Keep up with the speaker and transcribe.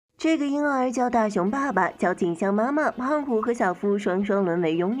这个婴儿叫大雄爸爸，叫静香妈妈，胖虎和小夫双双沦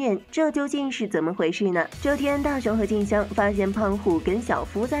为佣人，这究竟是怎么回事呢？这天，大雄和静香发现胖虎跟小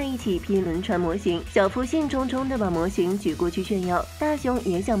夫在一起拼轮船模型，小夫兴冲冲地把模型举过去炫耀，大雄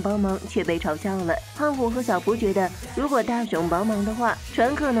也想帮忙，却被嘲笑了。胖虎和小夫觉得，如果大雄帮忙的话，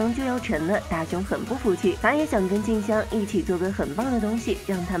船可能就要沉了。大雄很不服气，他也想跟静香一起做个很棒的东西，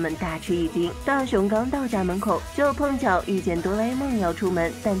让他们大吃一惊。大雄刚到家门口，就碰巧遇见哆啦 A 梦要出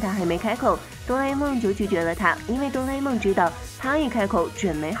门，但他还没开口，哆啦 A 梦就拒绝了他，因为哆啦 A 梦知道他一开口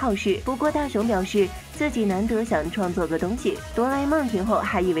准没好事。不过大雄表示自己难得想创作个东西，哆啦 A 梦听后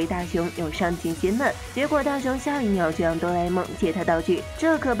还以为大雄有上进心呢，结果大雄下一秒就让哆啦 A 梦借他道具，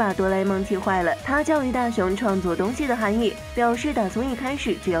这可把哆啦 A 梦气坏了。他教育大雄创作东西的含义，表示打从一开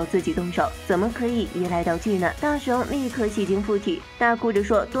始就要自己动手，怎么可以依赖道具呢？大雄立刻戏精附体，大哭着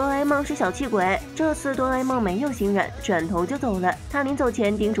说哆啦 A 梦是小气鬼。这次哆啦 A 梦没有心软，转头就走了。他临走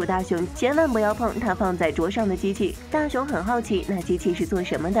前叮嘱大雄千万不要碰他放在桌上的机器。大雄很好奇那机器是做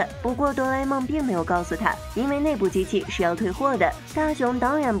什么的，不过哆啦 A 梦并没有告诉他，因为那部机器是要退货的。大雄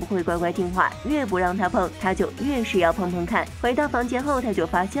当然不会乖乖听话，越不让他碰，他就越是要碰碰看。回到房间后，他就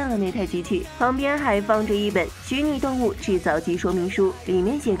发现了那台机器，旁边还放着一本虚拟动物制造机说明书，里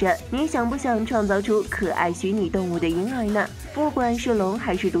面写着你想不想创造出可爱虚拟动物的婴儿呢？不管是龙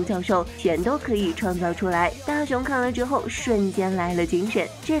还是独角兽，全都可以创造出来。大雄看了之后瞬间来了精神。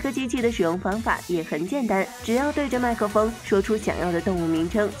这个机器的使用方法也很简单，只要对着麦克风说出想要的动物名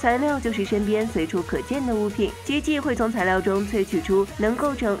称，材料就是身边随处可见的物品，机器会从材料中萃取出能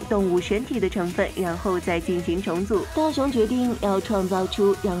构成动物身体的成分，然后再进行重组。大雄决定要创造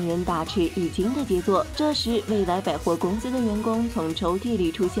出让人大吃一惊的杰作。这时未来百货公司的员工从抽屉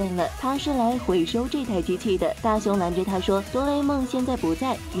里出现了，他是来回收这台机器的。大雄拦着他说哆啦 A 梦现在不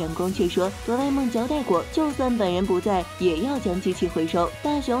在，员工却说哆啦 A 梦交代过，就算本人不在也要将机器回收。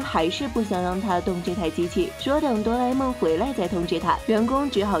大雄还是不想让他动这台机器，说等哆啦 A 梦回来再通知他。员工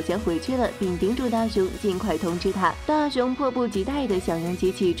只好先回去了，并叮嘱大雄尽快通知他。大雄迫不及待地想用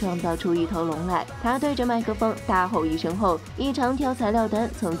机器创造出一头龙来，他对着麦克风大吼一声后，一长条材料单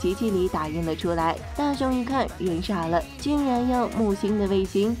从机器里打印了出来。大雄一看人傻了，竟然要木星的卫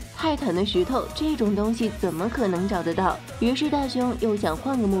星、泰坦的石头，这种东西怎么可能找得到？于是大雄又想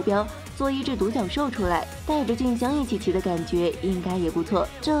换个目标，做一只独角兽出来，带着静香一起骑的感觉应该也不错。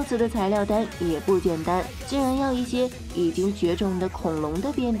这次的材料单也不简单，竟然要一些已经绝种的恐龙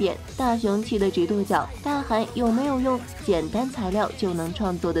的便便。大雄气得直跺脚，大喊有没有用简单材料就能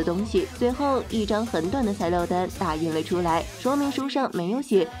创作的东西。随后一张很短的材料单打印了出来，说明书上没有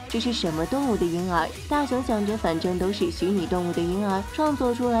写这是什么动物的婴儿。大雄想着反正都是虚拟动物的婴儿，创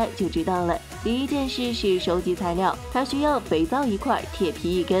作出来就知道了。第一件事是收集材料，他需要肥皂1块、铁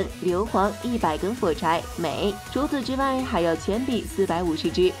皮1根、硫磺100根火柴、镁。除此之外还要铅笔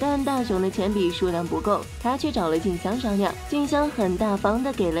450支，但大雄的铅笔数量不够，他去找了静香商量。静香很大方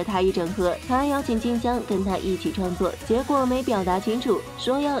的给了他一整盒，他邀请静香跟他一起创作，结果没表达清楚，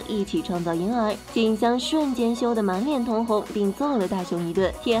说要一起创造婴儿。静香瞬间羞得满脸通红，并揍了大雄一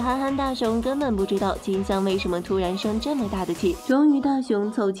顿。铁憨憨大雄根本不知道静香为什么突然生这么大的气。终于大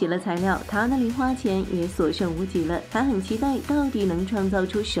雄凑齐了材料，他的零花钱也所剩无几了。他很期待到底能创造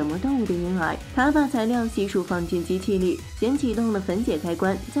出什么动物的婴儿。他把材料悉数放进机器里，先启动了分解开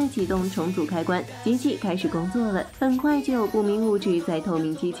关，再启动重组开关，机器开始工作了。很快就有不明物质在透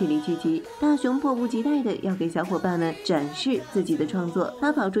明机器里聚集。大雄迫不及待的要给小伙伴们展示自己的创作，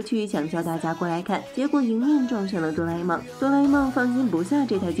他跑出去想叫大家过来看，结果迎面撞上了哆啦 A 梦。哆啦 A 梦放心不下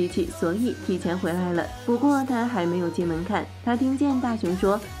这台机器，所以提前回来了。不过他还没有进门看，他听见大雄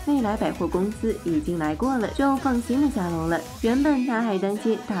说未来百货公司已经来过了，就放心的下楼了。原本他还担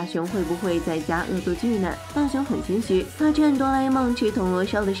心大雄会不会在家恶作剧呢。大雄很心虚，他趁哆啦 A 梦吃铜锣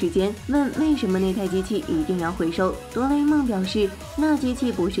烧的时间问为什么那台机器一定要回收。哆啦 A 梦表示那机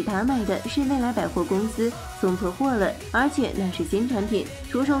器不是他买的，是未来百货公司送错货了，而且那是新产品，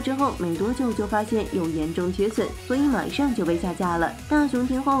出售之后没多久就发现有严重缺损，所以马上就被下架了。大雄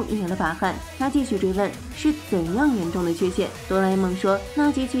听后捏了把汗，他继续追问是怎样严重的缺陷。哆啦 A 梦说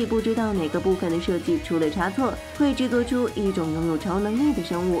那机器不知道哪个部分的设计出了差错，会制作出一种拥有超能力的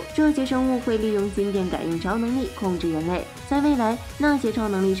生物，这些生物会利用心电感应超能力控制人类，在未来那些超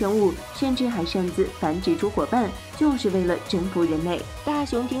能力生物甚至还擅自繁殖出伙伴，就是为了征服人类。大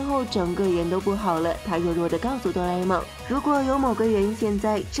雄听后整个人都不好了，他弱弱地告诉哆啦 A 梦，如果有某个人现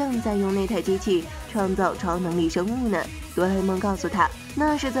在正在用那台机器创造超能力生物呢？哆啦 A 梦告诉他，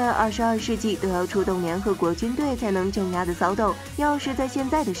那是在22世纪都要出动联合国军队才能镇压的骚动，要是在现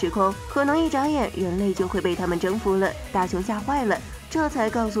在的时空，可能一眨眼人类就会被他们征服了。大雄吓坏了，这才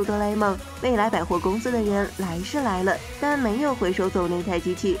告诉哆啦 A 梦，未来百货公司的人来是来了，但没有回收走那台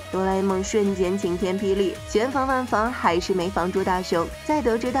机器。哆啦 A 梦瞬间晴天霹雳，千防万防还是没防住大雄。在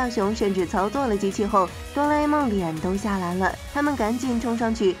得知大雄甚至操作了机器后，哆啦 A 梦脸都吓蓝了，他们赶紧冲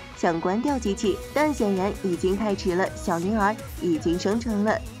上去想关掉机器，但显然已经太迟了，小婴儿已经生成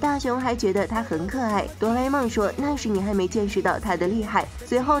了。大雄还觉得他很可爱，哆啦 A 梦说那是你还没见识到他的厉害。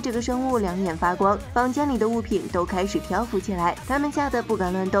随后这个生物两眼发光，房间里的物品都开始漂浮起来，他们吓得不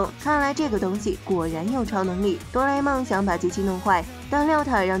敢乱动。看来这个东西果然有超能力。哆啦 A 梦想把机器弄坏，但廖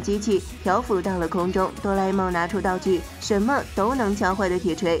塔让机器漂浮到了空中。哆啦 A 梦拿出道具，什么都能敲坏的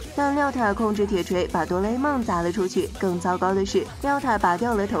铁锤，但廖塔控制铁锤把哆啦 A 梦砸了出去。更糟糕的是，廖塔拔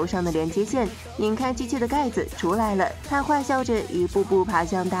掉了头上的连接线，拧开机器的盖子出来了。他坏笑着一步步爬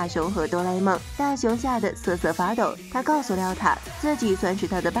向大雄和哆啦 A 梦，大雄吓得瑟瑟发抖。他告诉廖塔自己算是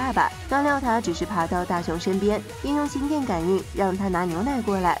他的爸爸，但廖塔只是爬到大雄身边，并用心电感应让他拿牛奶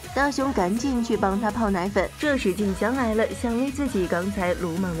过来。大雄赶紧去帮他泡奶粉。这时静香来了，想为自己刚才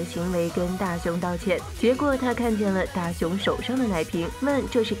鲁莽的行为跟大雄道歉，结果他看见了大雄手上的奶瓶，问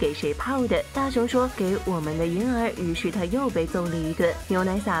这是给谁泡的。大雄说给我们的婴儿，于是他又被揍了一顿，牛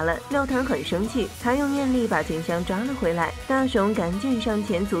奶洒了。廖坦很生气，他用念力把静香抓了回来。大雄赶紧上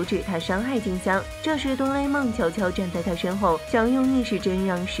前阻止他伤害静香。这时哆啦 A 梦悄悄站在他身后，想用逆时针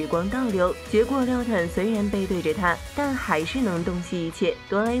让时光倒流，结果廖坦虽然背对着他，但还是能洞悉一切。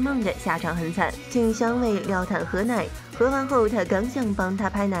哆啦 A 梦的下场很惨，静香喂廖坦喝奶，喝完后他刚想帮他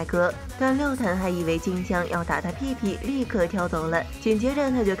拍奶嗝，但廖坦还以为静香要打他屁屁，立刻跳走了。紧接着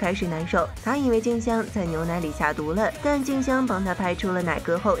他就开始难受，他以为静香在牛奶里下毒了，但静香帮他拍出了奶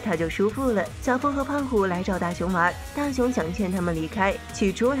嗝后，他就舒服了。小夫和胖虎来找大雄玩，大雄想劝他们离开，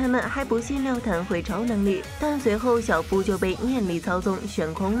起初他们还不信廖坦会超能力，但随后小夫就被念力操纵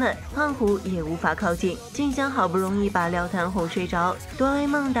悬空了，胖虎也无法靠近。静香好不容易把廖坦哄睡着，哆啦 A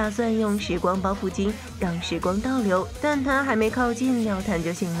梦打算用时光包袱巾让时光倒流，但他还没靠近廖坦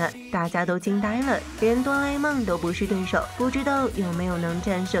就醒了，大家都惊呆了，连哆啦 A 梦都不是对手，不知道有没有能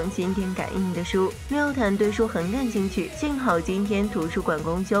战胜心电感应的书。廖坦对书很感兴趣，幸好今天图书馆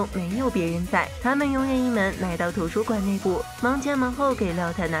公休，没有别人在，他们用任意门来到图书馆内部，忙前忙后给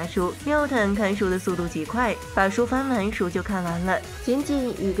廖坦拿书。廖坦看书的速度极快，把书翻完书就看完了，仅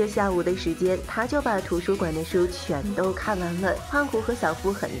仅1个下午的时间，他就把图书馆的书全都看完了。胖虎和小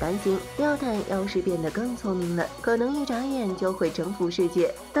夫很担心廖坦要是变得更聪明了，可能一眨眼就会征服世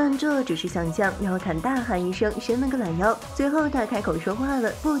界，但这只是想象。廖坦大喊一声，伸了个懒腰，随后他开口说话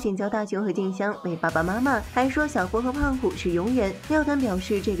了，不仅教大雄和静香为爸爸妈妈，还说小夫和胖虎是佣人。廖坦表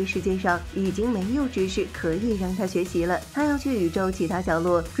示这个世界上已经没有知识可以让他学习了，他要去宇宙其他角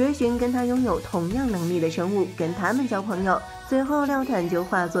落追寻跟他拥有同样能力的生物，跟他们交朋友。随后廖坦就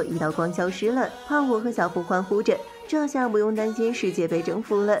化作一道光消失了，胖虎和小夫欢呼着，这下不用担心世界被征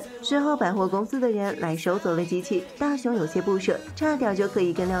服了。事后百货公司的人来收走了机器，大雄有些不舍，差点就可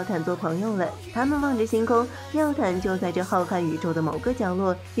以跟廖坦做朋友了。他们望着星空，廖坦就在这浩瀚宇宙的某个角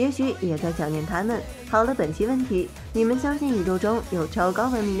落，也许也在想念他们。好了，本期问题，你们相信宇宙中有超高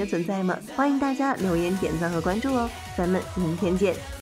文明的存在吗？欢迎大家留言、点赞和关注哦，咱们明天见。